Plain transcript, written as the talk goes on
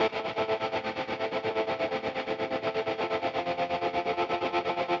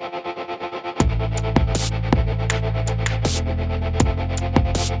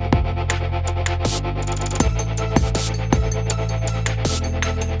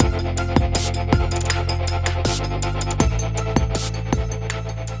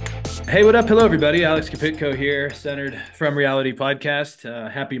Hey, what up? Hello, everybody. Alex Kapitko here, centered from Reality Podcast.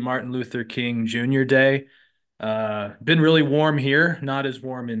 Happy Martin Luther King Jr. Day. Been really warm here, not as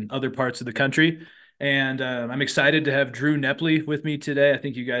warm in other parts of the country. And I'm excited to have Drew Knepley with me today. I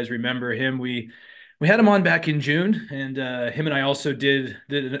think you guys remember him. We had him on back in June, and him and I also did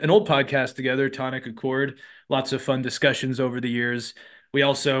an old podcast together, Tonic Accord. Lots of fun discussions over the years. We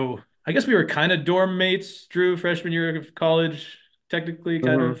also, I guess we were kind of dorm mates, Drew, freshman year of college, technically,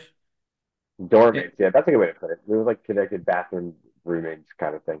 kind hmm of. Dorm mates, yeah, that's a good way to put it. We were like connected bathroom roommates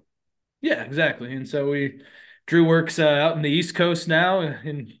kind of thing. Yeah, exactly. And so Drew works out in the East Coast now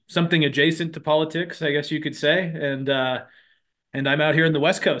in something adjacent to politics, I guess you could say, and I'm out here in the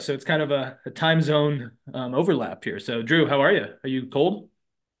West Coast, so it's kind of a time zone overlap here. So, Drew, how are you? Are you cold?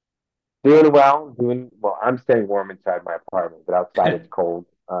 Doing well, doing well. I'm staying warm inside my apartment, but outside it's cold.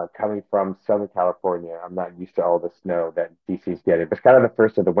 Coming from Southern California, I'm not used to all the snow that DC's getting. But it's kind of the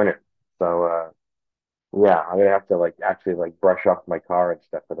first of the winter, so yeah, I'm gonna have to like actually like brush off my car and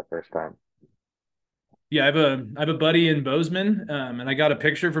stuff for the first time. Yeah, I have a buddy in Bozeman, and I got a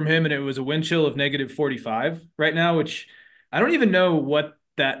picture from him, and it was a wind chill of -45 right now, which I don't even know what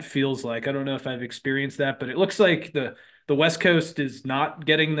that feels like. I don't know if I've experienced that, but it looks like the West Coast is not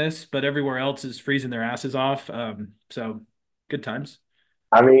getting this, but everywhere else is freezing their asses off. So good times.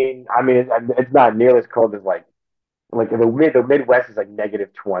 It's not nearly as cold as like the Midwest is like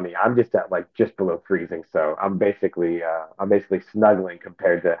 -20. I'm just at like just below freezing, so I'm basically snuggling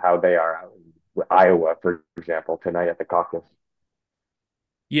compared to how they are out in Iowa, for example, tonight at the caucus.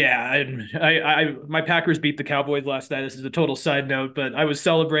 Yeah, my Packers beat the Cowboys last night. This is a total side note, but I was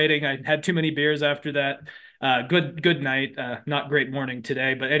celebrating. I had too many beers after that. Good night. Not great morning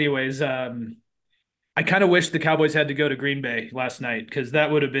today, but anyways, I kind of wish the Cowboys had to go to Green Bay last night because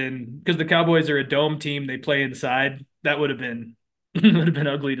that would have been because the Cowboys are a dome team. They play inside. That would have been would have been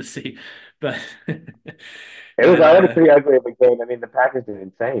ugly to see, but It was but already pretty ugly of a game. I mean, the Packers did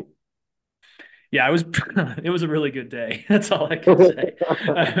insane. yeah, it was it was a really good day. That's all I can say.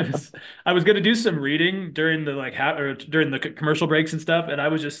 I was I was gonna do some reading during the or during the commercial breaks and stuff, and I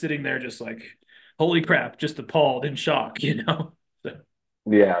was just sitting there just like, holy crap, just appalled in shock, you know. So,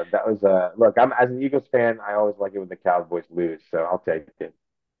 Yeah, that was look, I'm as an Eagles fan, I always like it when the Cowboys lose, so I'll take it.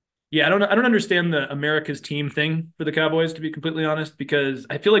 yeah, I don't understand the America's team thing for the Cowboys, to be completely honest, because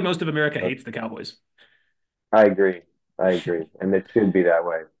I feel like most of America hates the Cowboys. I agree. I agree. And it should be that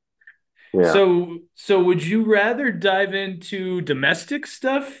way. Yeah. So would you rather dive into domestic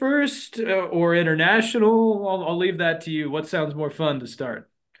stuff first or international? I'll leave that to you. What sounds more fun to start?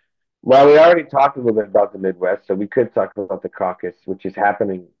 Well, we already talked a little bit about the Midwest, so we could talk about the caucus, which is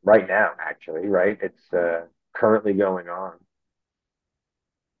happening right now, actually, right? It's currently going on.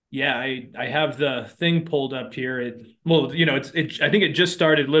 Yeah, I have the thing pulled up here. I think it just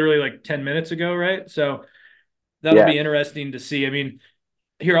started literally like 10 minutes ago, right? So that'll be Yes. interesting to see. I mean,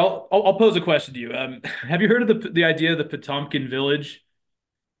 here I'll pose a question to you. Have you heard of the idea of the Potomkin Village?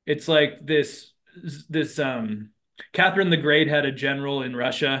 It's like this Catherine the Great had a general in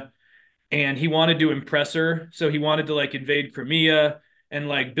Russia and he wanted to impress her, so he wanted to like invade Crimea and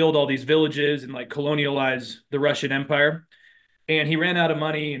like build all these villages and like colonialize the Russian Empire, and he ran out of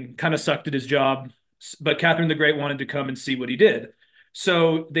money and kind of sucked at his job. But Catherine the Great wanted to come and see what he did.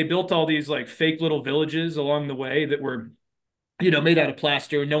 So they built all these like fake little villages along the way that were, made out of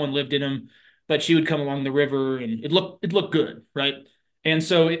plaster. No one lived in them, but she would come along the river and it looked good, right? And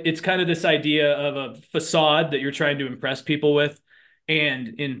so it's kind of this idea of a facade that you're trying to impress people with.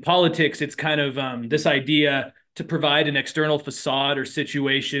 And in politics, it's kind of this idea to provide an external facade or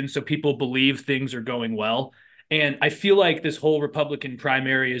situation so people believe things are going well. And I feel like this whole Republican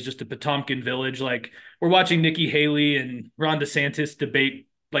primary is just a Potomkin village. Like we're watching Nikki Haley and Ron DeSantis debate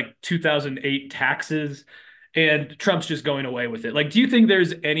like 2008 taxes, and Trump's just going away with it. Like, do you think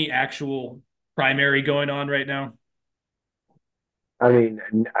there's any actual primary going on right now?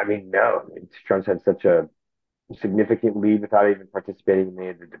 No. Trump's had such a significant lead without even participating in any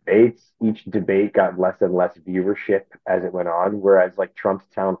of the debates. Each debate got less and less viewership as it went on, whereas like Trump's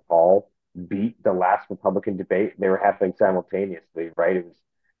town hall beat the last Republican debate. They were happening simultaneously, right? It was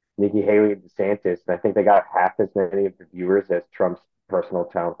Nikki Haley and DeSantis, and I think they got half as many of the viewers as Trump's personal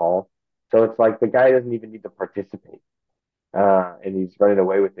town hall. So it's like the guy doesn't even need to participate, and he's running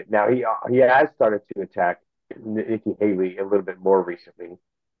away with it. Now he has started to attack Nikki Haley a little bit more recently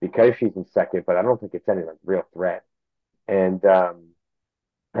because she's in second, but I don't think it's any like real threat. And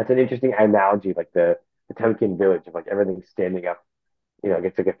that's an interesting analogy, like the Temkin village of like everything standing up,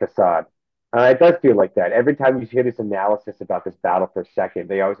 it's like a facade. It does feel like that. Every time you hear this analysis about this battle for second,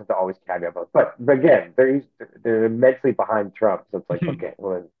 they always have to always caveat, but again, they're immensely behind Trump, so it's like okay,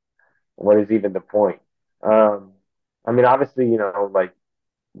 well, what is even the point? Um, I mean, obviously, like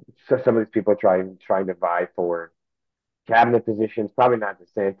so some of these people are trying to vie for cabinet positions. Probably not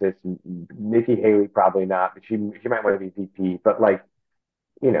DeSantis. Nikki Haley probably not, but she might want to be VP. But like,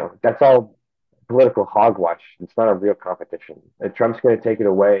 that's all political hogwash. It's not a real competition. Trump's going to take it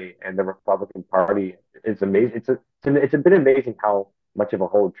away, and the Republican Party is amazing. It's a bit amazing how much of a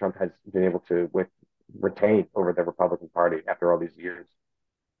hold Trump has been able to retain over the Republican Party after all these years.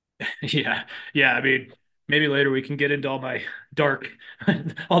 Yeah. Yeah. I mean, maybe later we can get into all my dark,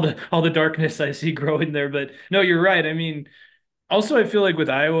 all the darkness I see growing there. But no, you're right. I mean, also I feel like with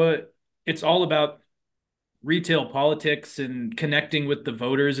Iowa, it's all about retail politics and connecting with the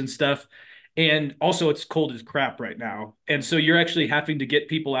voters and stuff. And also, it's cold as crap right now. And so you're actually having to get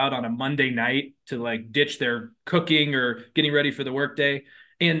people out on a Monday night to like ditch their cooking or getting ready for the workday.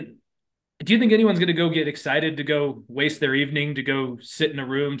 And do you think anyone's going to go get excited to go waste their evening to go sit in a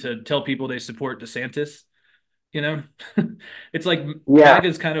room to tell people they support DeSantis? You know, it's like Yeah, MAGA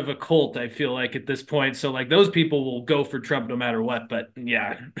is kind of a cult, I feel like at this point. So like those people will go for Trump no matter what. But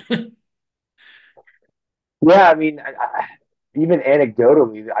yeah, yeah. I mean, even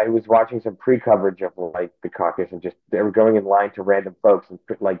anecdotally, I was watching some pre-coverage of like the caucus, and just they were going in line to random folks, and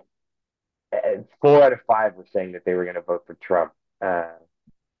like 4 out of 5 were saying that they were going to vote for Trump.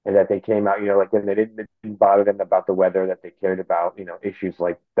 And that they came out, like and it didn't bother them about the weather, that they cared about, issues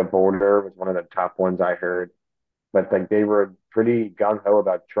like the border was one of the top ones I heard. But like they were pretty gung ho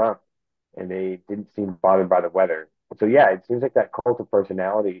about Trump, and they didn't seem bothered by the weather. So yeah, it seems like that cult of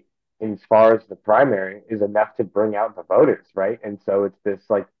personality, as far as the primary, is enough to bring out the voters, right? And so it's this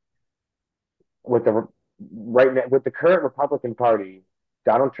like with the right now with the current Republican Party,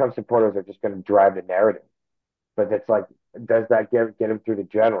 Donald Trump supporters are just going to drive the narrative. But it's like, does that get him through the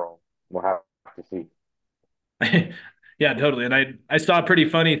general? We'll have to see. yeah, totally. And I saw a pretty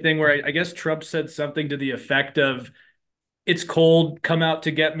funny thing where I guess Trump said something to the effect of it's cold, come out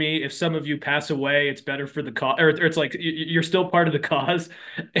to get me. If some of you pass away, it's better for the cause. Or it's like you're still part of the cause.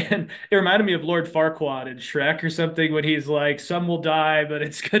 And it reminded me of Lord Farquaad in Shrek or something when he's like, some will die, but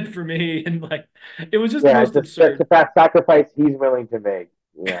it's good for me. And like, it was just the Yeah, most it's a absurd. fast sacrifice he's willing to make.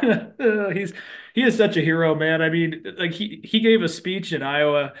 Yeah. he's he is such a hero, man. I mean, like he gave a speech in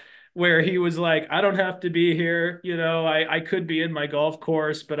Iowa where he was like, I don't have to be here, I could be in my golf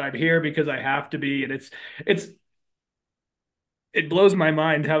course, but I'm here because I have to be. And it's it blows my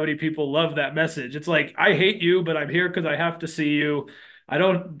mind how many people love that message. It's like, I hate you, but I'm here because I have to see you. I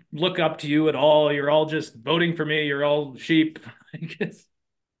don't look up to you at all. You're all just voting for me. You're all sheep. I guess.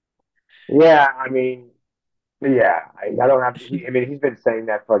 Yeah, I mean, yeah, I don't have to. I mean, he's been saying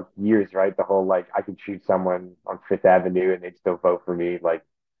that for like years, right? The whole like I could shoot someone on Fifth Avenue and they'd still vote for me. Like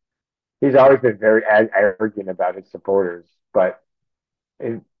he's always been very arrogant about his supporters. But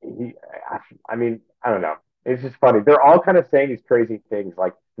he, I mean, I don't know. It's just funny. They're all kind of saying these crazy things.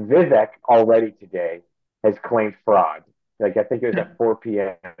 Like Vivek already today has claimed fraud. Like I think it was at 4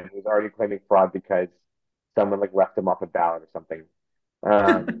 p.m. He was already claiming fraud because someone like left him off a ballot or something.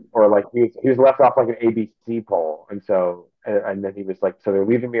 Or like he was left off like an ABC poll, and so and then he was like, so they're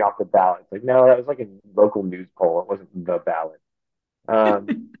leaving me off the ballot. It's like, no, that was like a local news poll. It wasn't the ballot.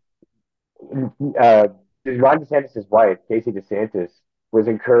 Um, uh, Ron DeSantis' wife, Casey DeSantis, was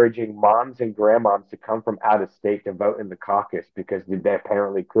encouraging moms and grandmoms to come from out of state to vote in the caucus because they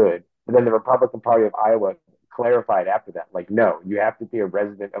apparently could. But then the Republican Party of Iowa clarified after that, like, no, you have to be a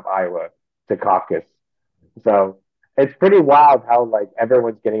resident of Iowa to caucus. So it's pretty wild how like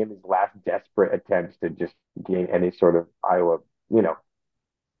everyone's getting in these last desperate attempts to just gain any sort of Iowa, you know,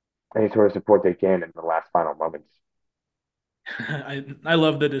 any sort of support they can in the last final moments. I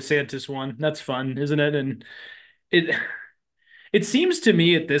love the DeSantis one. That's fun, isn't it? And it it seems to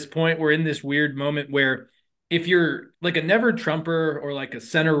me at this point we're in this weird moment where if you're like a never Trumper or like a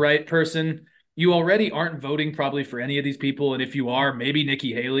center right person, you already aren't voting probably for any of these people. And if you are, maybe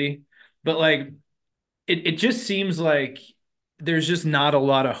Nikki Haley. But like it just seems like there's just not a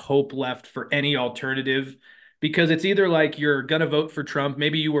lot of hope left for any alternative because it's either like you're gonna vote for Trump,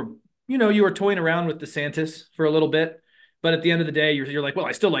 maybe you were toying around with DeSantis for a little bit, but at the end of the day, you're like, well,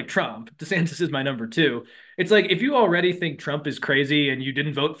 I still like Trump. DeSantis is my number two. It's like if you already think Trump is crazy and you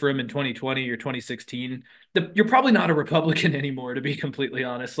didn't vote for him in 2020 or 2016, you're probably not a Republican anymore, to be completely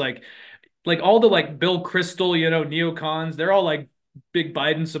honest. Like all the like Bill Kristol, neocons, they're all like big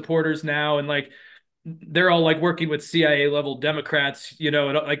Biden supporters now, and like they're all like working with CIA level Democrats,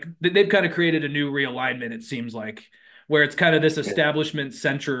 and like they've kind of created a new realignment, it seems like, where it's kind of this establishment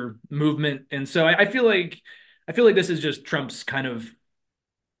censure movement. And so I feel like this is just Trump's kind of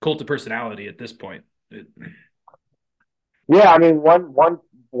cult of personality at this point. Yeah, I mean, one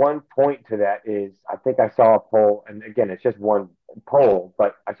one point to that is I think I saw a poll, and again, it's just one poll,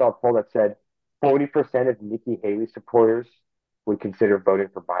 but I saw a poll that said 40% of Nikki Haley supporters would consider voting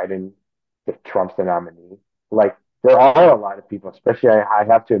for Biden if Trump's the nominee. Like there are a lot of people, especially I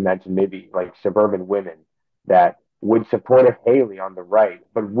have to imagine maybe like suburban women that would support a Haley on the right,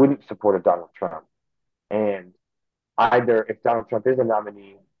 but wouldn't support a Donald Trump. And either if Donald Trump is a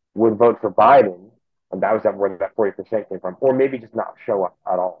nominee, would vote for Biden, and that was where that 40% came from, or maybe just not show up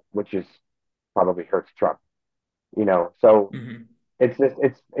at all, which is probably hurts Trump. So Mhm. it's this,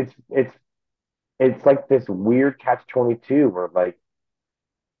 it's like this weird catch 22 where like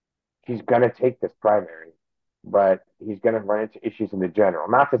he's gonna take this primary, but he's gonna run into issues in the general.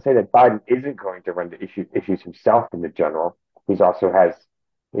 Not to say that Biden isn't going to run into issues himself in the general. He's also has,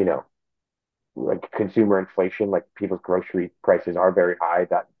 you know, like consumer inflation, like people's grocery prices are very high.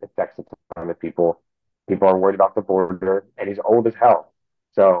 That affects a ton of people. People are worried about the border, and he's old as hell.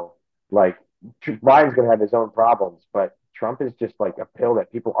 So, like, Biden's going to have his own problems, but Trump is just like a pill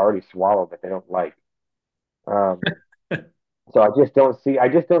that people already swallow that they don't like. Um, so I just don't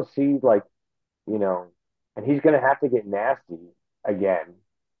see like, you know, and he's going to have to get nasty again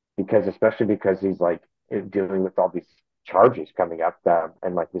because especially because he's like dealing with all these charges coming up,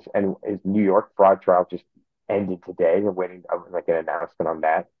 and like this, and his New York fraud trial just ended today. We're waiting like an announcement on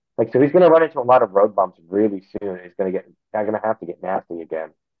that. Like, so he's going to run into a lot of road bumps really soon. He's going to get, they're going to have to get nasty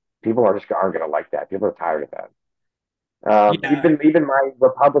again. People are just aren't going to like that. People are tired of that. Yeah. Even my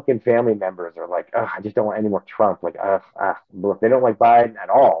Republican family members are like, oh, I just don't want any more Trump. Like, look, they don't like Biden at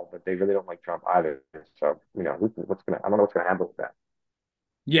all, but they really don't like Trump either. So, I don't know what's gonna happen with that.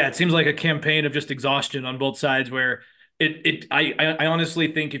 Yeah, it seems like a campaign of just exhaustion on both sides where I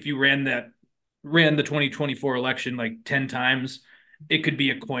honestly think if you ran the 2024 election like 10 times, it could be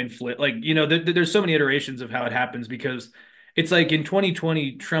a coin flip. Like, there's so many iterations of how it happens because it's like in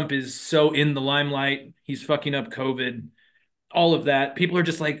 2020, Trump is so in the limelight. He's fucking up COVID, all of that. People are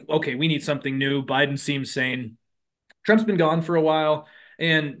just like, okay, we need something new. Biden seems sane. Trump's been gone for a while.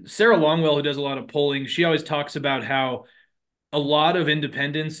 And Sarah Longwell, who does a lot of polling, she always talks about how a lot of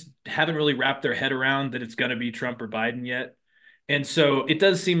independents haven't really wrapped their head around that it's going to be Trump or Biden yet. And so it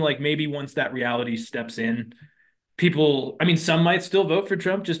does seem like maybe once that reality steps in, people, I mean, some might still vote for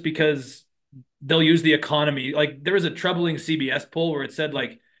Trump just because they'll use the economy. Like there was a troubling CBS poll where it said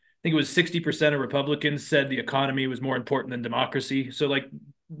like, I think it was 60% of Republicans said the economy was more important than democracy. So like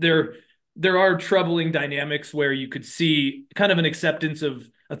there there are troubling dynamics where you could see kind of an acceptance of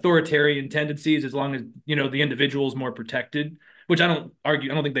authoritarian tendencies as long as the individual is more protected, which I don't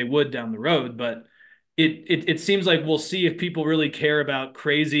think they would down the road, but it seems like we'll see if people really care about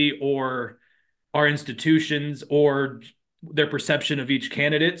crazy or our institutions or their perception of each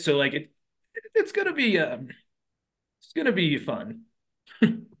candidate. So like it's it's gonna be fun.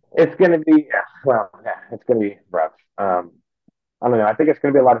 It's gonna be it's gonna be rough. I don't know. I think it's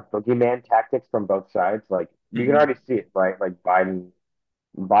gonna be a lot of boogeyman tactics from both sides. Like you can Mm-hmm. already see it, right? Like Biden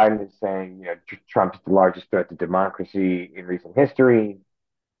is saying, Trump's the largest threat to democracy in recent history.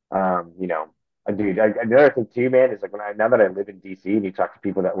 Um, you know, dude, another thing too, man, is like now that I live in DC and you talk to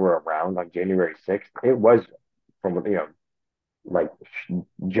people that were around on January 6th, it was from, like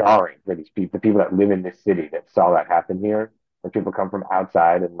jarring for these people, the people that live in this city that saw that happen here. Like people come from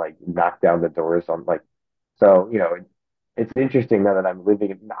outside and like knock down the doors on like, so, it's interesting now that I'm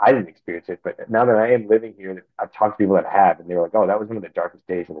living. I didn't experience it, but now that I am living here, I've talked to people that have, and they're like, "Oh, that was one of the darkest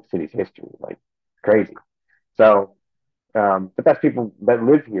days in the city's history." Like crazy. So, but that's people that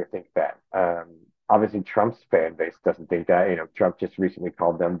live here think that. Obviously, Trump's fan base doesn't think that. Trump just recently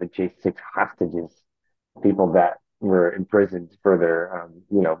called them the J6 hostages, people that were imprisoned for their,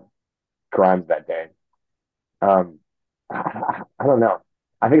 crimes that day. Um, I don't know.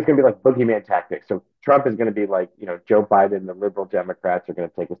 I think it's going to be like boogeyman tactics. So Trump is going to be like, Joe Biden, the liberal Democrats are going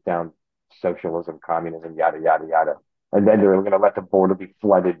to take us down socialism, communism, yada, yada, yada. And then they're going to let the border be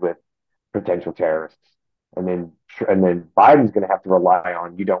flooded with potential terrorists. And then Biden's going to have to rely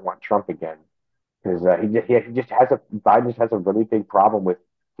on you don't want Trump again because he just has a Biden just has a really big problem with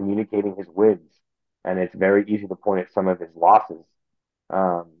communicating his wins, and it's very easy to point at some of his losses.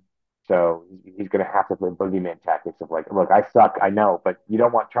 Um, so he's going to have to play boogeyman tactics of like, look, I suck, I know, but you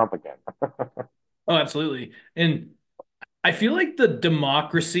don't want Trump again. Oh, absolutely. And I feel like the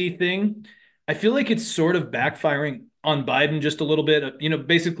democracy thing, I feel like it's sort of backfiring on Biden just a little bit.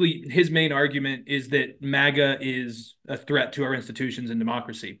 Basically, his main argument is that MAGA is a threat to our institutions and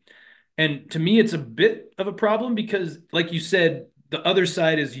democracy. And to me, it's a bit of a problem because, like you said, the other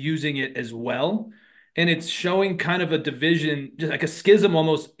side is using it as well. And it's showing kind of a division, just like a schism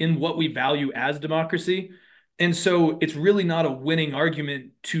almost in what we value as democracy. And so it's really not a winning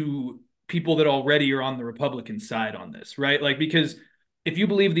argument to people that already are on the Republican side on this, right? Like, because if you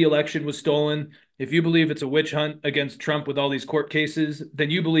believe the election was stolen, if you believe it's a witch hunt against Trump with all these court cases, then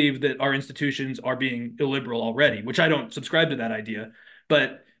you believe that our institutions are being illiberal already, which I don't subscribe to that idea.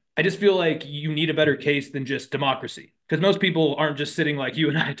 But I just feel like you need a better case than just democracy. Because most people aren't just sitting like you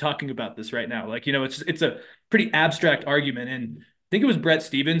and I talking about this right now. Like, it's a pretty abstract argument. And I think it was Brett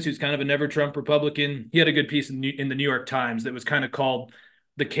Stevens, who's kind of a never Trump Republican. He had a good piece in the New York Times that was kind of called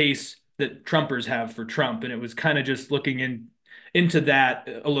the case that Trumpers have for Trump. And it was kind of just looking into that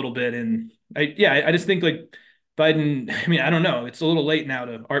a little bit. And I just think like Biden, I mean, I don't know. It's a little late now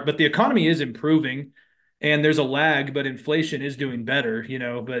to art, but the economy is improving and there's a lag, but inflation is doing better,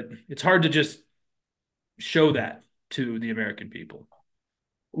 but it's hard to just show that to the American people.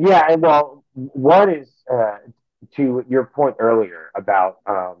 Yeah, and well, one is to your point earlier about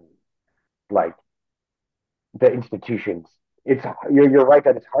like the institutions. It's you're right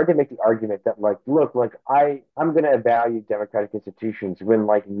that it's hard to make the argument that like look like I'm going to value democratic institutions when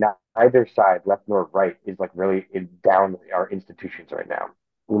like neither side left nor right is like really down our institutions right now.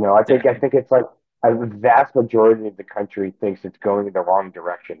 I Exactly. think it's like a vast majority of the country thinks it's going in the wrong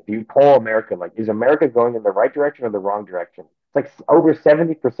direction. If you poll America, like is America going in the right direction or the wrong direction? It's like over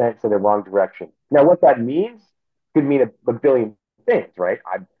 70% say the wrong direction. Now, what that means could mean a billion things, right?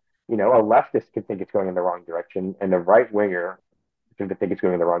 A leftist could think it's going in the wrong direction, and the right winger could think it's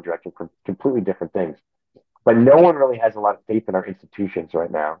going in the wrong direction for completely different things. But no one really has a lot of faith in our institutions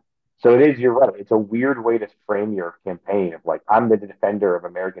right now. So it is, you're right. It's a weird way to frame your campaign of like, I'm the defender of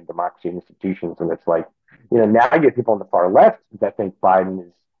American democracy and institutions. And it's like, now you get people on the far left that think Biden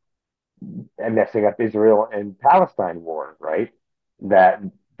is messing up Israel and Palestine war, right? That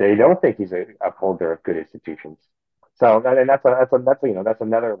they don't think he's a upholder of good institutions. So and that's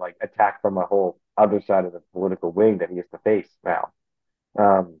another like attack from a whole other side of the political wing that he has to face now.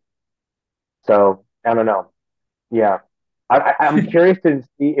 Um, so I don't know. Yeah, I'm curious to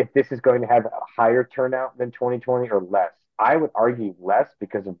see if this is going to have a higher turnout than 2020 or less. I would argue less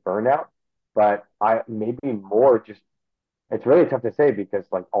because of burnout, but I maybe more just it's really tough to say because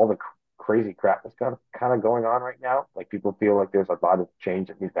like all the crazy crap that's kind of going on right now. Like people feel like there's a lot of change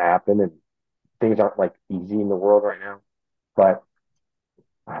that needs to happen, and things aren't like easy in the world right now. But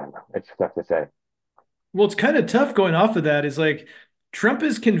I don't know. It's tough to say. Well, it's kind of tough going off of that is like Trump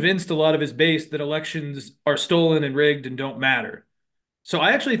has convinced a lot of his base that elections are stolen and rigged and don't matter. So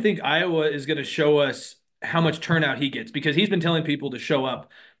I actually think Iowa is going to show us how much turnout he gets because he's been telling people to show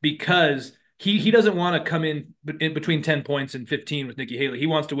up because he doesn't want to come in between 10 points and 15 with Nikki Haley. He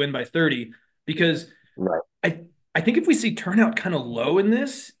wants to win by 30 because Right. I I think if we see turnout kind of low in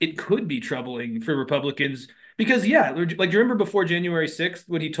this, it could be troubling for Republicans because yeah, like do you remember before January 6th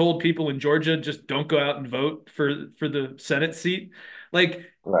when he told people in Georgia just don't go out and vote for the Senate seat? Like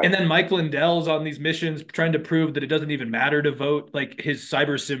Right. and then Mike Lindell's on these missions trying to prove that it doesn't even matter to vote, like his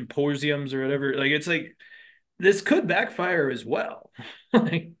cyber symposiums or whatever. Like it's like this could backfire as well.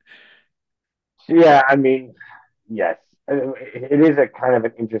 Like, Yeah. I mean, yes, it is a kind of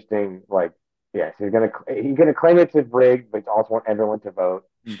an interesting like. Yes, he's gonna claim it's a rig, but he also want everyone to vote.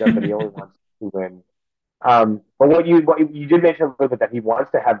 But he only wants to win. But what you did mention a little bit that he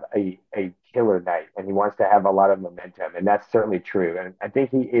wants to have a killer night and he wants to have a lot of momentum, and that's certainly true. And I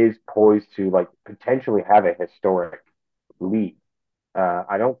think he is poised to like potentially have a historic lead.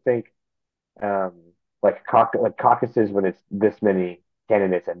 I don't think um, like caucuses when it's this many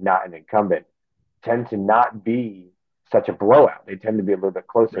candidates and not an incumbent tend to not be such a blowout. They tend to be a little bit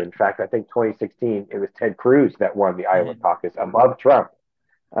closer. right. In fact, I think 2016 it was Ted Cruz that won the Iowa Mhm. caucus above Trump.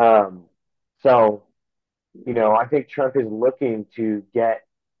 Um, so I think Trump is looking to get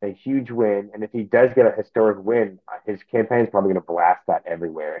a huge win, and if he does get a historic win, his campaign is probably going to blast that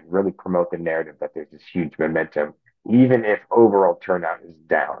everywhere and really promote the narrative that there's this huge momentum, even if overall turnout is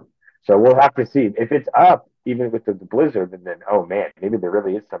down. So we'll have to see if it's up, even with the blizzard, and then oh man, maybe there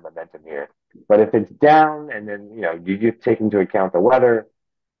really is some momentum here. But if it's down, and then you just take into account the weather,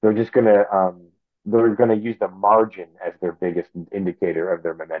 they're just going to use the margin as their biggest indicator of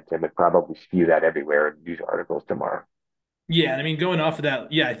their momentum and probably spew that everywhere in news articles tomorrow. Yeah, and I mean going off of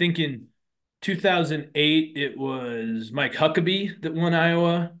that, yeah, I think in 2008 it was Mike Huckabee that won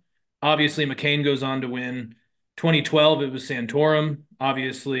Iowa. Obviously McCain goes on to win. 2012 it was Santorum.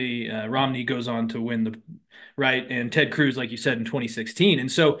 Obviously Romney goes on to win the right and Ted Cruz like you said in 2016.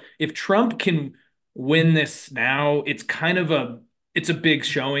 And so if Trump can win this now, it's a big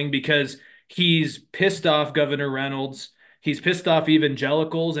showing because he's pissed off Governor Reynolds. He's pissed off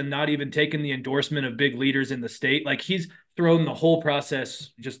evangelicals and not even taken the endorsement of big leaders in the state. Like he's thrown the whole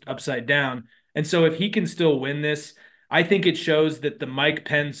process just upside down. And so if he can still win this, I think it shows that the Mike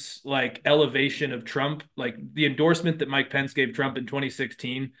Pence like elevation of Trump, like the endorsement that Mike Pence gave Trump in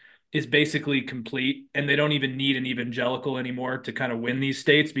 2016 is basically complete, and they don't even need an evangelical anymore to kind of win these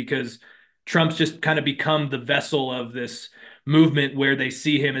states because Trump's just kind of become the vessel of this movement where they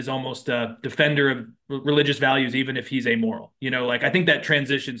see him as almost a defender of religious values, even if he's amoral. Like I think that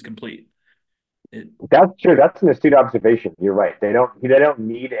transition's complete. It, That's true. That's an astute observation. You're right. They don't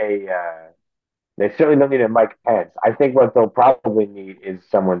need a they certainly don't need a Mike Pence. I think what they'll probably need is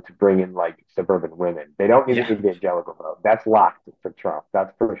someone to bring in like suburban women. They don't need an yeah. evangelical vote. That's locked for Trump.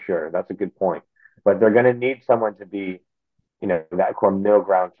 That's for sure. That's a good point. But they're going to need someone to be, that core middle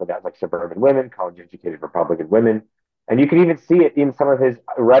ground for that, like suburban women, college educated Republican women. And you can even see it in some of his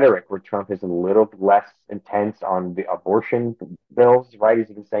rhetoric where Trump is a little less intense on the abortion bills, right? He's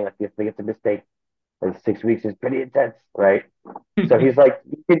even saying, like, I think it's a mistake. Like 6 weeks is pretty intense, right? So he's like,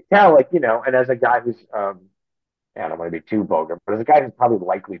 you can tell, like, and as a guy who's, I don't want to be too vulgar, but as a guy who's probably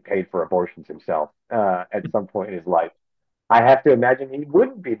likely paid for abortions himself at some point in his life, I have to imagine he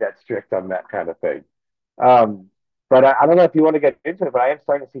wouldn't be that strict on that kind of thing. Um, but I don't know if you want to get into it, but I am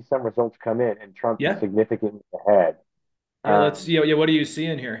starting to see some results come in, and Trump is Yeah. significantly ahead. Yeah. Let's, Um, yeah. What are you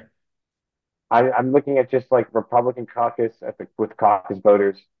seeing here? I'm looking at just like Republican caucus with caucus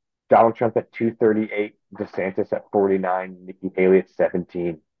voters. Donald Trump at 238, DeSantis at 49, Nikki Haley at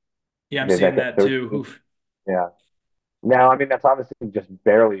 17, Yeah. I'm seeing Vivek at that too. 13. Oof. Yeah. Now, I mean, that's obviously just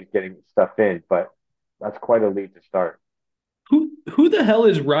barely getting stuff in, but that's quite a lead to start. Who the hell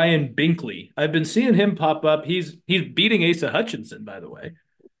is Ryan Binkley? I've been seeing him pop up. He's beating Asa Hutchinson, by the way.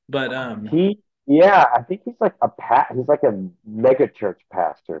 But Yeah, I think he's like a mega church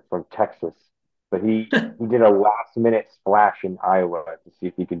pastor from Texas, but he did a last minute splash in Iowa to see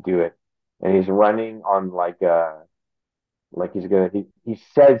if he could do it, and he's running on like he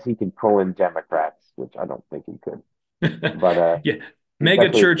says he can pull in Democrats, which I don't think he could, but yeah, he's mega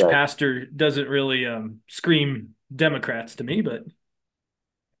definitely church said. pastor doesn't really scream Democrats to me, but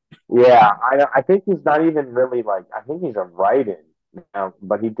Yeah, I think he's not even really like I think he's a write-in now,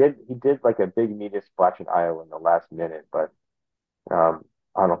 but he did like a big media splash in Iowa in the last minute, but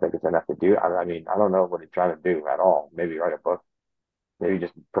I don't think it's enough to do. I mean, I don't know what he's trying to do at all. Maybe write a book, maybe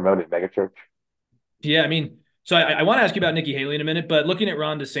just promote his megachurch. yeah, I mean, so I want to ask you about Nikki Haley in a minute, but looking at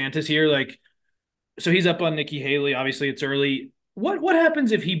Ron DeSantis here, like, so he's up on Nikki Haley. Obviously, it's early. What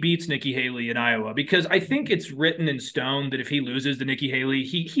happens if he beats Nikki Haley in Iowa? Because I think it's written in stone that if he loses to Nikki Haley,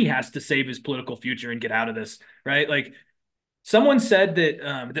 he has to save his political future and get out of this, right? Like someone said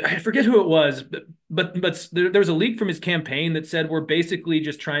that I forget who it was, but there was a leak from his campaign that said we're basically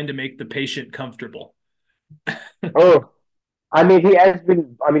just trying to make the patient comfortable. Oh, I mean, he has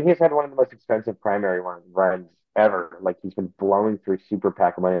been. I mean, he's had one of the most expensive primary runs ever. Like he's been blowing through super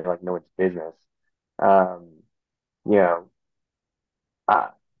PAC money like no one's business. Um, you know,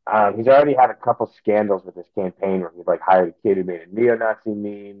 Uh, he's already had a couple scandals with his campaign where he like hired a kid who made a neo-Nazi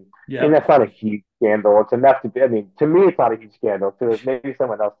meme. And Yep. that's not a huge scandal. It's enough to be. I mean, to me, it's not a huge scandal. To maybe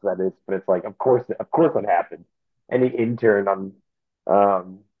someone else that is, but it's like, of course, what happened. Any intern on,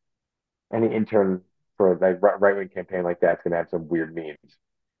 um, any intern for the right wing campaign like that's gonna have some weird memes.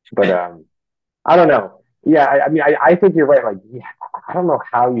 But I don't know. Yeah, I mean, I think you're right. Like, yeah, I don't know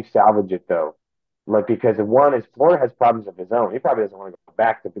how you salvage it though. Like, because one is Florida has problems of his own. He probably doesn't want to go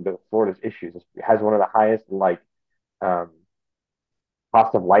back to Florida's issues. It has one of the highest um,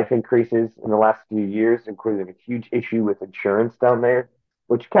 cost of life increases in the last few years, including a huge issue with insurance down there,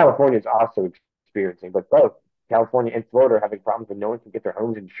 which California is also experiencing. But both California and Florida are having problems with no one can get their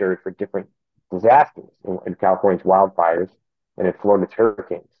homes insured for different disasters in California's wildfires and in Florida's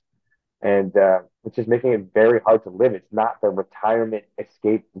hurricanes and which is making it very hard to live. It's not the retirement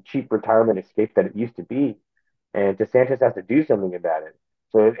escape, the cheap retirement escape that it used to be. And DeSantis has to do something about it.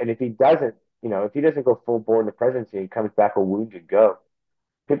 So, and if he doesn't, if he doesn't go full bore in the presidency and comes back a wounded goat,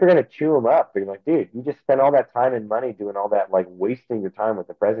 people are going to chew him up. They're like, dude, you just spent all that time and money doing all that, like wasting your time with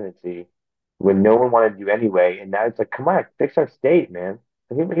the presidency when no one wanted you anyway. And now it's like, come on, fix our state, man.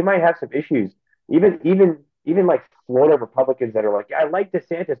 So he might have some issues. Even like Florida Republicans that are like, yeah, I like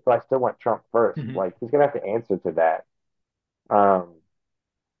DeSantis, but I still want Trump first. Mhm. Like he's gonna have to answer to that. Um,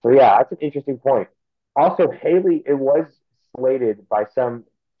 so yeah, that's an interesting point. Also, Haley, it was slated by some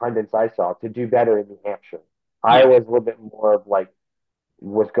pundits I saw to do better in New Hampshire. Yeah. Iowa is a little bit more of like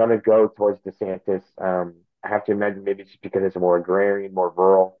was going to go towards DeSantis. I have to imagine maybe it's just because it's more agrarian, more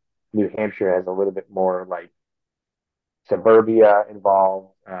rural. New Hampshire has a little bit more like suburbia involved,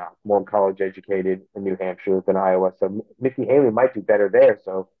 more college educated in New Hampshire than Iowa. So Nikki Haley might do better there.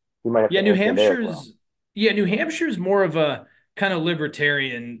 So he might have Yeah, to answer there as well. New Hampshire's more of a kind of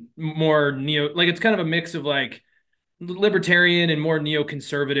libertarian, more neo, like it's kind of a mix of like libertarian and more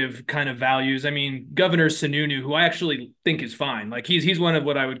neoconservative kind of values. I mean, Governor Sununu, who I actually think is fine, like he's one of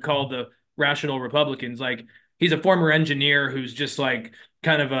what I would call the rational Republicans. Like he's a former engineer who's just like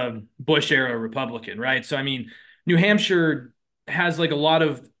kind of a Bush era Republican, right? So I mean, New Hampshire has like a lot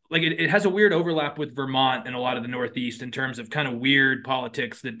of like it has a weird overlap with Vermont and a lot of the Northeast in terms of kind of weird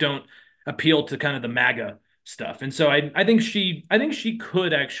politics that don't appeal to kind of the MAGA stuff. And so I think she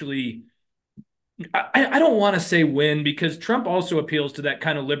could actually I don't want to say win because Trump also appeals to that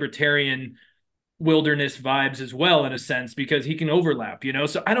kind of libertarian wilderness vibes as well, in a sense, because he can overlap, you know?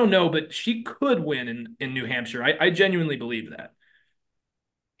 So I don't know, but she could win in New Hampshire. I genuinely believe that.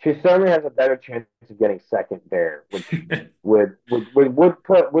 She certainly has a better chance of getting second there, which would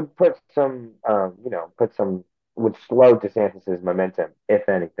put some put some would slow DeSantis's momentum, if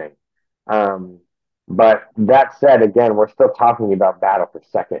anything. Um, but that said, again, we're still talking about battle for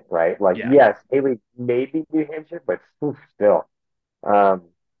second, right? Like, Yeah. yes, Haley maybe New Hampshire, but still. Um,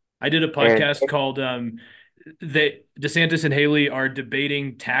 I did a and podcast called that DeSantis and Haley are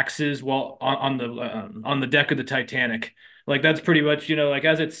debating taxes while on the deck of the Titanic. Like that's pretty much, you know, like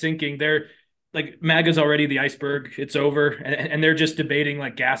as it's sinking, they're like MAGA's already the iceberg, it's over, and they're just debating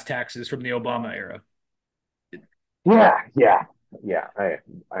like gas taxes from the Obama era. yeah,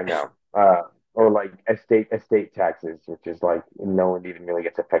 I know. Or like estate taxes, which is like no one even really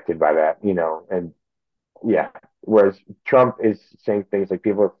gets affected by that, and yeah. Whereas Trump is saying things like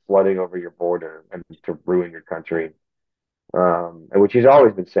people are flooding over your border and to ruin your country, and which he's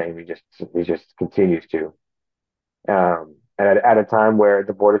always been saying. He just continues to. And at a time where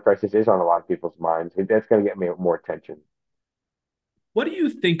the border crisis is on a lot of people's minds, that's going to get me more attention. What do you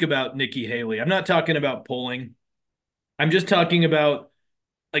think about Nikki Haley? I'm not talking about polling. I'm just talking about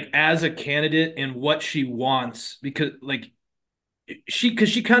like as a candidate and what she wants because like because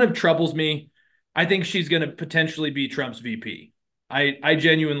she kind of troubles me. I think she's going to potentially be Trump's VP. I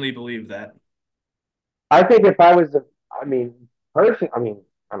genuinely believe that. I think if I was, I mean, I don't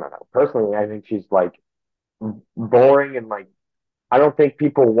know. Personally, I think she's like boring and like I don't think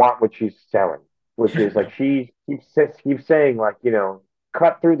people want what she's selling, which is like she keeps saying like,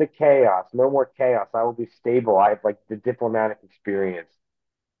 cut through the chaos, no more chaos. I will be stable. I have like the diplomatic experience,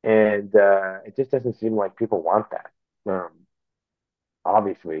 and it just doesn't seem like people want that,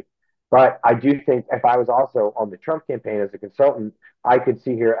 obviously. But I do think if I was also on the Trump campaign as a consultant, I could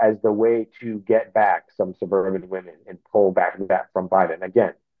see her as the way to get back some suburban women and pull back that from Biden.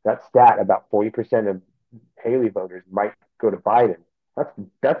 Again, that stat about 40% of Haley voters might go to Biden.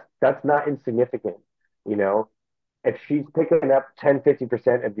 That's not insignificant. You know, if she's picking up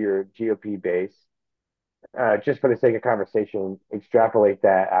 10-50% of your GOP base, just for the sake of conversation, extrapolate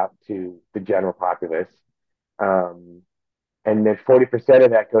that out to the general populace. Um, and then 40%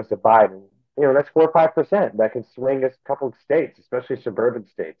 of that goes to Biden. That's 4 or 5% that can swing a couple of states, especially suburban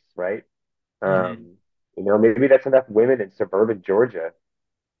states, right? Mhm. Maybe that's enough women in suburban Georgia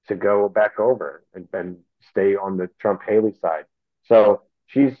to go back over and stay on the Trump Haley side. So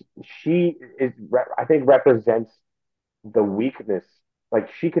she is I think represents the weakness. Like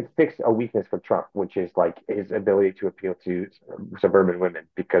she could fix a weakness for Trump, which is like his ability to appeal to suburban women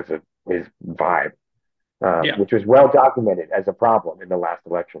because of his vibe, Yeah. which was well documented as a problem in the last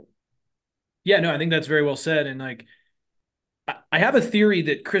election. Yeah, no, I think that's very well said. And like, I have a theory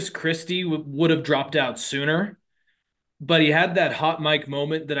that Chris Christie would have dropped out sooner, but he had that hot mic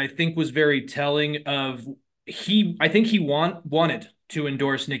moment that I think was very telling of I think he wanted to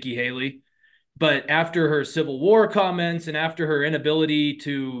endorse Nikki Haley. But after her Civil War comments and after her inability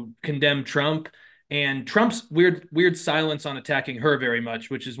to condemn Trump and Trump's weird silence on attacking her very much,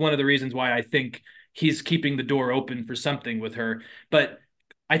 which is one of the reasons why I think he's keeping the door open for something with her. But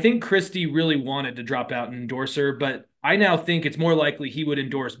I think Christie really wanted to drop out and endorse her, but I now think it's more likely he would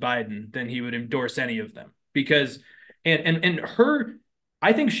endorse Biden than he would endorse any of them because and her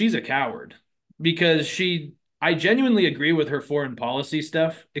I think she's a coward because I genuinely agree with her foreign policy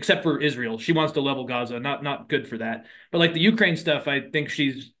stuff, except for Israel. She wants to level Gaza, not good for that. But like the Ukraine stuff, I think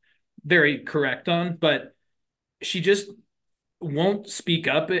she's very correct on, but she just won't speak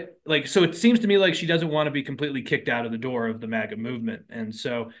up. So it seems to me like she doesn't want to be completely kicked out of the door of the MAGA movement. And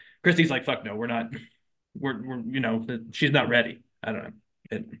so Christie's like, fuck no, we're not we're she's not ready. I don't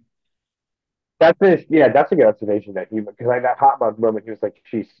know. That's a good observation that he because like that hot mug moment, he was like,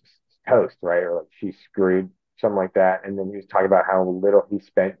 she's toast, right? Or like she's screwed, something like that. And then he was talking about how little he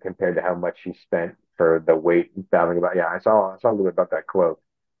spent compared to how much he spent for the weight and battling about. Yeah, I saw a little bit about that quote.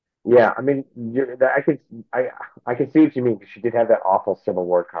 Yeah, I mean, I can see what you mean because she did have that awful Civil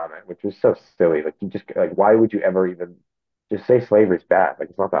War comment, which was so silly. Like, why would you ever even Just say slavery's bad. Like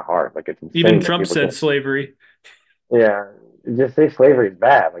it's not that hard. Like it's Even insane that Trump people said can't. slavery. Yeah, just say slavery's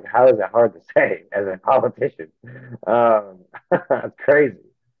bad. Like how is that hard to say as a politician? That's crazy.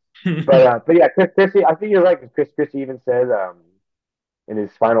 But yeah, Chris Christie. I think you're right. 'Cause Chris Christie even said in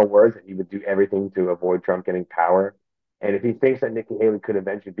his final words that he would do everything to avoid Trump getting power. And if he thinks that Nikki Haley could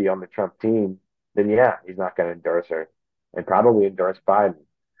eventually be on the Trump team, then yeah, he's not going to endorse her and probably endorse Biden.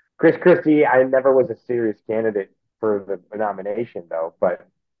 Chris Christie, I never was a serious candidate for the nomination though, but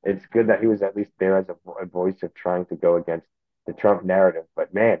it's good that he was at least there as a voice of trying to go against the Trump narrative.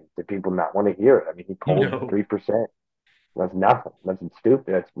 But man, do people not want to hear it? I mean, he polled No. 3%. That's nothing. That's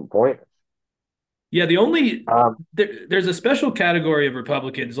stupid. That's pointless. Yeah, Um, there's a special category of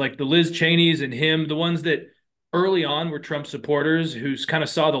Republicans like the Liz Cheneys and him, the ones that early on were Trump supporters who kind of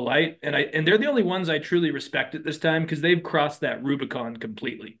saw the light, and they're the only ones I truly respect at this time because they've crossed that Rubicon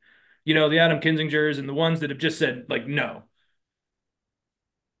completely. You know, the Adam Kinzingers and the ones that have just said like no.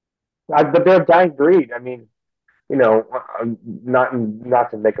 but they're a dying breed. I mean, not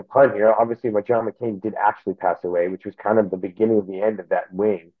to make a pun here. Obviously, when John McCain did actually pass away, which was kind of the beginning of the end of that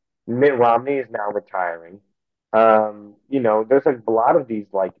wing. Mitt Romney is now retiring. There's a lot of these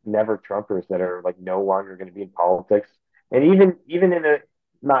like never Trumpers that are like no longer going to be in politics, and even in a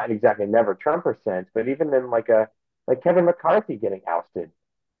not exactly never Trumper sense, but even in like Kevin McCarthy getting ousted,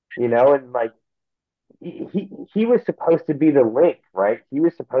 and like he was supposed to be the link, right? He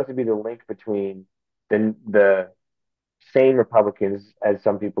was supposed to be the link between the sane Republicans, as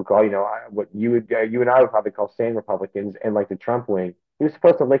some people call, what you and I would probably call sane Republicans, and like the Trump wing. He was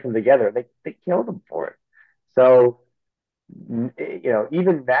supposed to link them together. They killed him for it. So,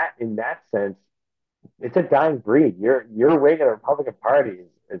 even that in that sense, it's a dying breed. Your wing of the Republican Party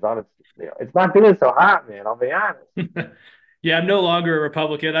is on its, it's not doing so hot, man. I'll be honest. Yeah, I'm no longer a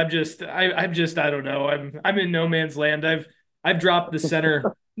Republican. I'm just I don't know. I'm in no man's land. I've dropped the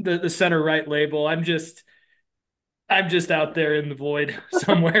center right label. I'm just out there in the void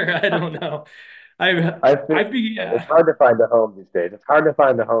somewhere. I don't know. I think I've been it's yeah. hard to find a home these days. It's hard to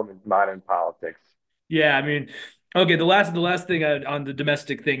find a home in modern politics. Yeah, I mean, okay, the last thing on the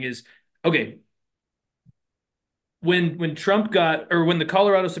domestic thing is okay, when Trump got or when the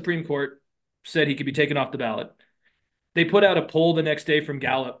Colorado Supreme Court said he could be taken off the ballot, they put out a poll the next day from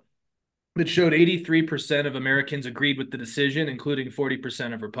Gallup that showed 83% of Americans agreed with the decision, including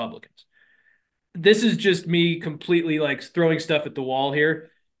 40% of Republicans. This is just me completely like throwing stuff at the wall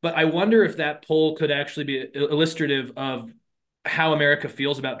here, but I wonder if that poll could actually be illustrative of how America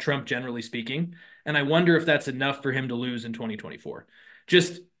feels about Trump generally speaking. And I wonder if that's enough for him to lose in 2024.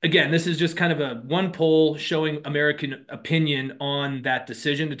 Just again, this is just kind of a one poll showing American opinion on that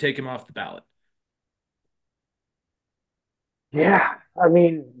decision to take him off the ballot. Yeah, I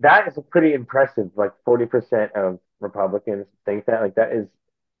mean that is a pretty impressive. Like 40% of Republicans think that. Like that is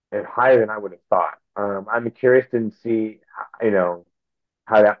higher than I would have thought. I'm curious to see,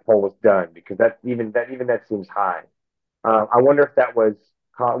 how that poll was done because that seems high. I wonder if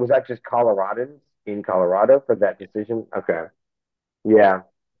was that just Coloradans in Colorado for that decision? Okay, yeah,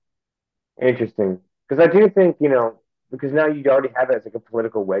 interesting. Because I do think because now you already have it as like a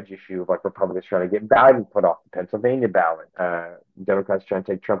political wedge issue of like Republicans trying to get Biden put off the Pennsylvania ballot, Democrats trying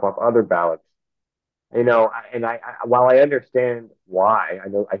to take Trump off other ballots. And while I understand why, I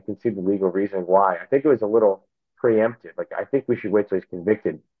know I can see the legal reason why. I think it was a little preemptive. Like I think we should wait till he's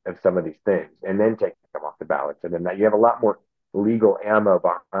convicted of some of these things and then take him off the ballots, and then that you have a lot more legal ammo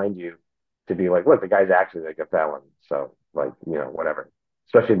behind you to be like, look, the guy's actually like a felon, so like whatever.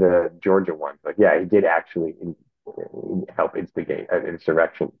 Especially the Georgia one, like yeah, he did actually help instigate an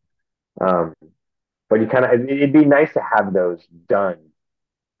insurrection. Um, but you kind of it'd be nice to have those done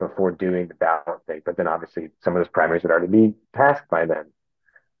before doing the ballot thing. But then obviously some of those primaries would already be passed by then.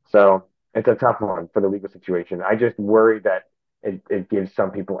 So it's a tough one for the legal situation. I just worry that it gives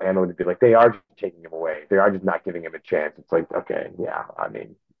some people ammo to be like, they are just taking him away. They are just not giving him a chance. It's like, okay, yeah, I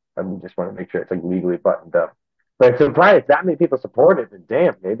mean, I just want to make sure it's like legally buttoned up. But it's surprised that many people support it. And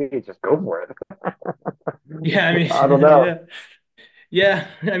damn, maybe just go for it. Yeah, I I don't mean, know. yeah. Yeah,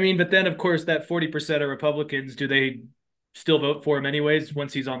 I mean, but then of course that 40% of Republicans, do they still vote for him anyways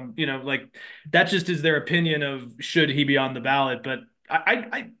once he's on, like that just is their opinion of should he be on the ballot. But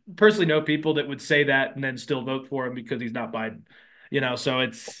I personally know people that would say that and then still vote for him because he's not Biden, so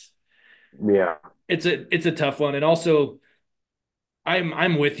Yeah. it's a tough one. And also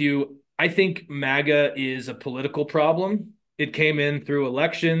I'm with you. I think MAGA is a political problem. It came in through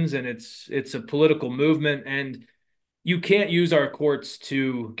elections and it's a political movement and you can't use our courts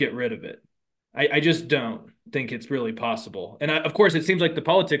to get rid of it. I just don't think it's really possible. And of course, it seems like the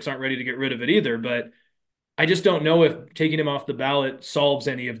politics aren't ready to get rid of it either. But I just don't know if taking him off the ballot solves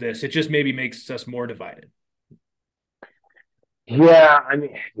any of this. It just maybe makes us more divided. Yeah, I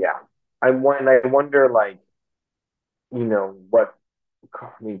mean, yeah. I wonder, like, what,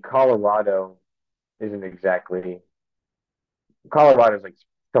 I mean, isn't exactly, Colorado's like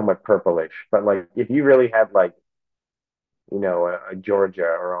somewhat purplish, but like, if you really had like, a Georgia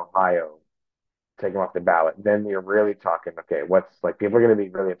or Ohio take them off the ballot, then you're really talking, okay, what's like, people are going to be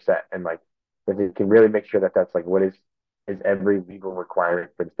really upset. And like, if you can really make sure that that's like, is every legal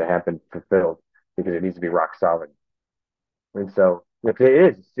requirement for this to happen fulfilled because it needs to be rock solid. And so, if it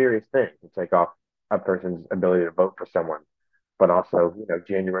is a serious thing to take off a person's ability to vote for someone, but also,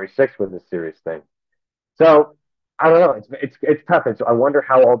 January 6th was a serious thing. So I don't know. It's tough. And so I wonder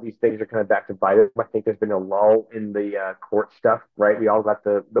how all these things are kind of back to bite us. I think there's been a lull in the court stuff, right? We all got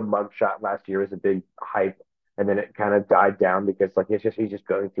the mug shot last year as a big hype, and then it kind of died down because like he's just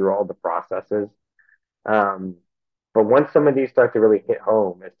going through all the processes. Um, but once some of these start to really hit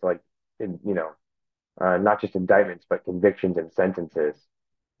home, it's like not just indictments but convictions and sentences.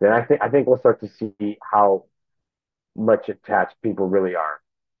 Then I think we'll start to see how much attached people really are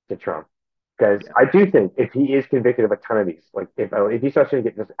to Trump. Because Yeah. I do think if he is convicted of a ton of these, like if he starts to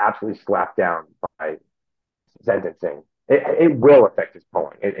get just absolutely slapped down by sentencing, it will affect his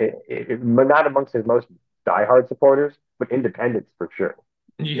polling. Not amongst his most diehard supporters, but independents for sure.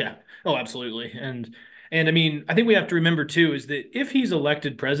 Yeah. Oh, absolutely. And I mean, I think we have to remember too is that if he's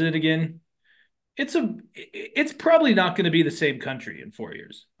elected president again, it's probably not going to be the same country in 4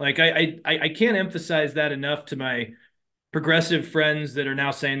 years. Like I can't emphasize that enough to my progressive friends that are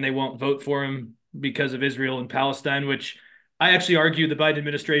now saying they won't vote for him because of Israel and Palestine, which I actually argue the Biden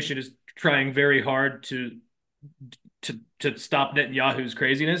administration is trying very hard to stop Netanyahu's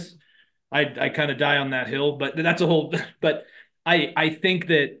craziness. I kind of die on that hill, but that's a whole. But I think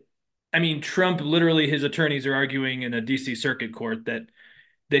that I mean Trump literally his attorneys are arguing in a DC Circuit Court that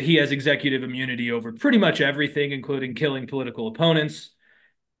he has executive immunity over pretty much everything, including killing political opponents.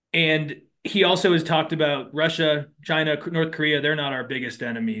 And he also has talked about Russia, China, North Korea. They're not our biggest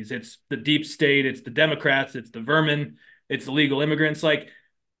enemies. It's the deep state, it's the Democrats, it's the vermin, it's the legal immigrants. Like,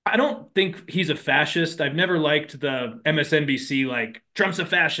 I don't think he's a fascist. I've never liked the MSNBC, like, Trump's a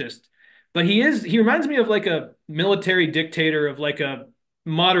fascist. But he reminds me of like a military dictator of like a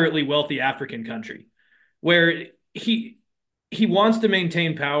moderately wealthy African country where he wants to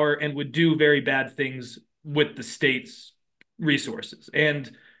maintain power and would do very bad things with the state's resources.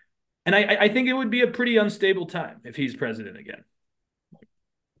 And I think it would be a pretty unstable time if he's president again.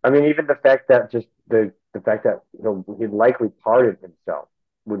 I mean, even the fact that just the fact that he likely pardoned himself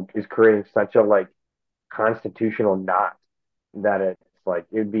is creating such a like constitutional knot that it's like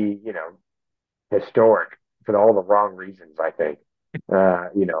it'd be historic for all the wrong reasons, I think.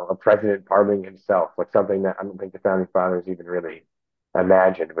 A president pardoning himself, like something that I don't think the founding fathers even really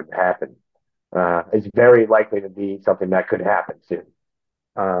imagined would happen. It's very likely to be something that could happen soon.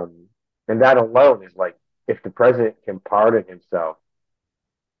 And that alone is like, if the president can pardon himself,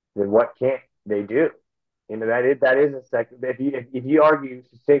 then what can't they do? That is a second. If you argue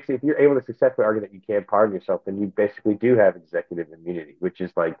if you're able to successfully argue that you can't pardon yourself, then you basically do have executive immunity, which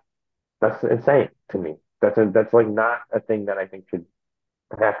is like that's insane to me. That's like not a thing that I think should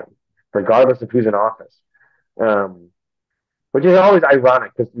happen, regardless of who's in office. Um, which is always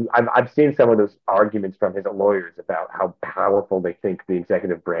ironic because I've seen some of those arguments from his lawyers about how powerful they think the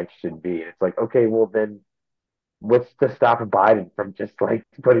executive branch should be. And it's like, okay, well then what's to stop Biden from just like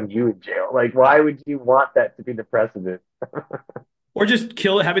putting you in jail? Like, why would you want that to be the precedent? Or just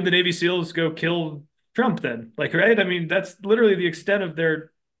having the Navy SEALs go kill Trump then. Like, right? I mean, that's literally the extent of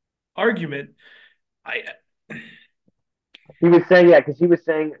their argument. I He was saying, yeah, because he was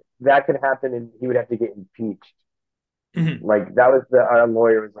saying that could happen and he would have to get impeached. Mhm. Like that was our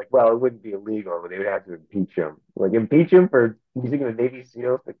lawyer was like, well, it wouldn't be illegal, but they would have to impeach him. Like impeach him for using the Navy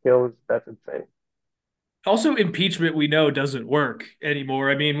SEALs to kill. That's insane. Also, impeachment we know doesn't work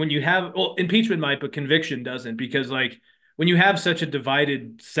anymore. I mean, when you have well, impeachment might, but conviction doesn't because like when you have such a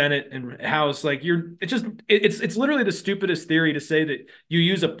divided Senate and House, like it's literally the stupidest theory to say that you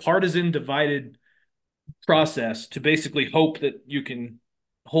use a partisan divided process to basically hope that you can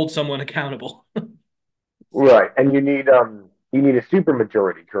hold someone accountable. Right, and you need a super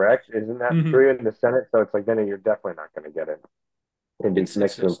majority, correct? Isn't that Mhm. true in the Senate? So it's like then you're definitely not going to get it. It'd be It's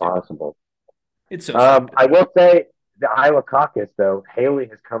next so to stupid. impossible. It's so stupid. I will say the Iowa caucus though, Haley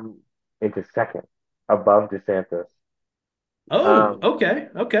has come into second above DeSantis. Oh, Um, okay,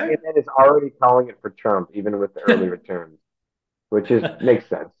 okay. CNN is already calling it for Trump, even with the early returns, which is makes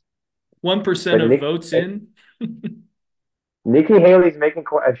sense. 1% But of Nick, votes in. Nikki Haley's making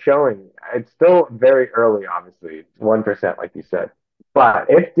a showing. It's still very early, obviously. It's 1%, like you said. But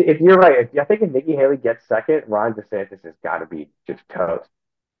if you're right, I think if Nikki Haley gets second, Ron DeSantis has got to be just toast.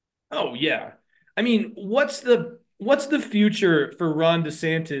 Oh yeah. I mean, what's the future for Ron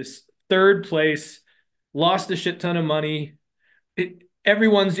DeSantis? Third place, lost a shit ton of money.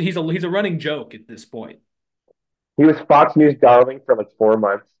 He's a running joke at this point. He was Fox News darling for like 4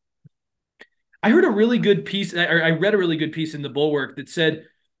 months. I heard a really good piece, or I read a really good piece in the Bulwark that said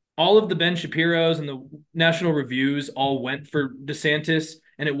all of the Ben Shapiro's and the National Reviews all went for DeSantis,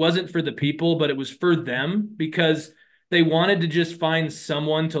 and it wasn't for the people, but it was for them because they wanted to just find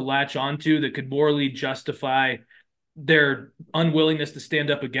someone to latch onto that could morally justify their unwillingness to stand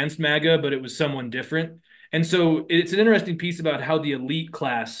up against MAGA, but it was someone different. And so it's an interesting piece about how the elite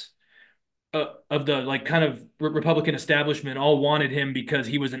class of the like kind of Republican establishment all wanted him because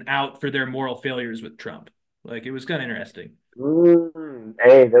he was an out for their moral failures with Trump. Like it was kind of interesting.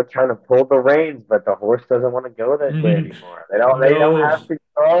 Hey, they're trying to pull the reins, but the horse doesn't want to go that way anymore. They don't. They don't have No,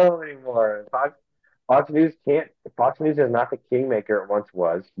 control anymore. Fox News can't. Fox News is not the kingmaker it once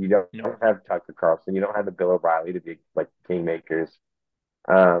was. You no. don't have Tucker Carlson. You don't have the Bill O'Reilly to be like kingmakers.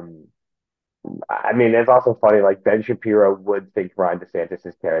 Um, I mean, it's also funny. Like Ben Shapiro would think Ron DeSantis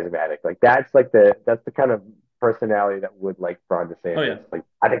is charismatic. Like that's the kind of personality that would like Ron Oh yeah. DeSantis. Like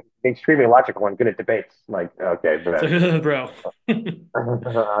I think extremely logical and good at debates. Like okay, It's but like, bro.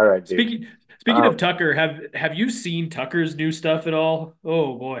 all right, dude. Speaking of Um, Tucker, have you seen Tucker's new stuff at all?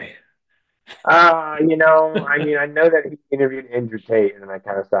 Oh boy. I mean, I know that he interviewed Andrew Tate, and I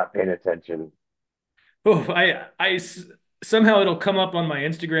kind of stopped paying attention. Oh, somehow it'll come up on my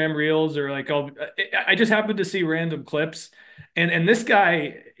Instagram reels or like I just happen to see random clips, and this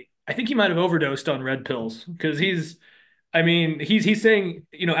guy, I think he might have overdosed on red pills because I mean, he's saying,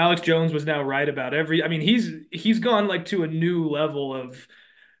 Alex Jones was now right about every. I mean, he's gone like to a new level of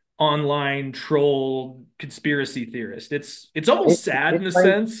online troll conspiracy theorist. It's almost sad He's in a playing.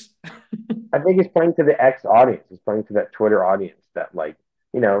 sense. I think he's playing to the X audience. He's playing to that Twitter audience that like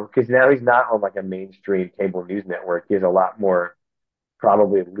because now he's not on like a mainstream cable news network. He has a lot more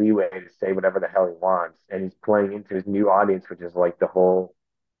probably leeway to say whatever the hell he wants, and he's playing into his new audience, which is like the whole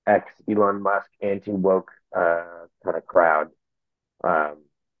ex Elon Musk anti woke kind of crowd. Um,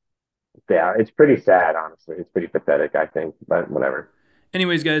 yeah, it's pretty sad, honestly. It's pretty pathetic, I think, but whatever.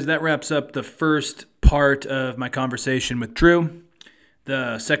 Anyways, guys, that wraps up the first part of my conversation with Drew.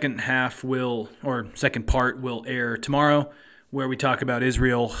 The second part will air tomorrow, where we talk about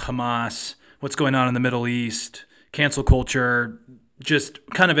Israel, Hamas, what's going on in the Middle East, cancel culture, just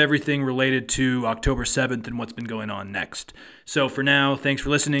kind of everything related to October 7th and what's been going on next. So for now, thanks for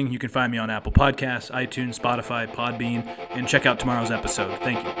listening. You can find me on Apple Podcasts, iTunes, Spotify, Podbean, and check out tomorrow's episode.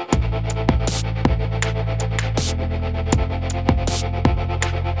 Thank you.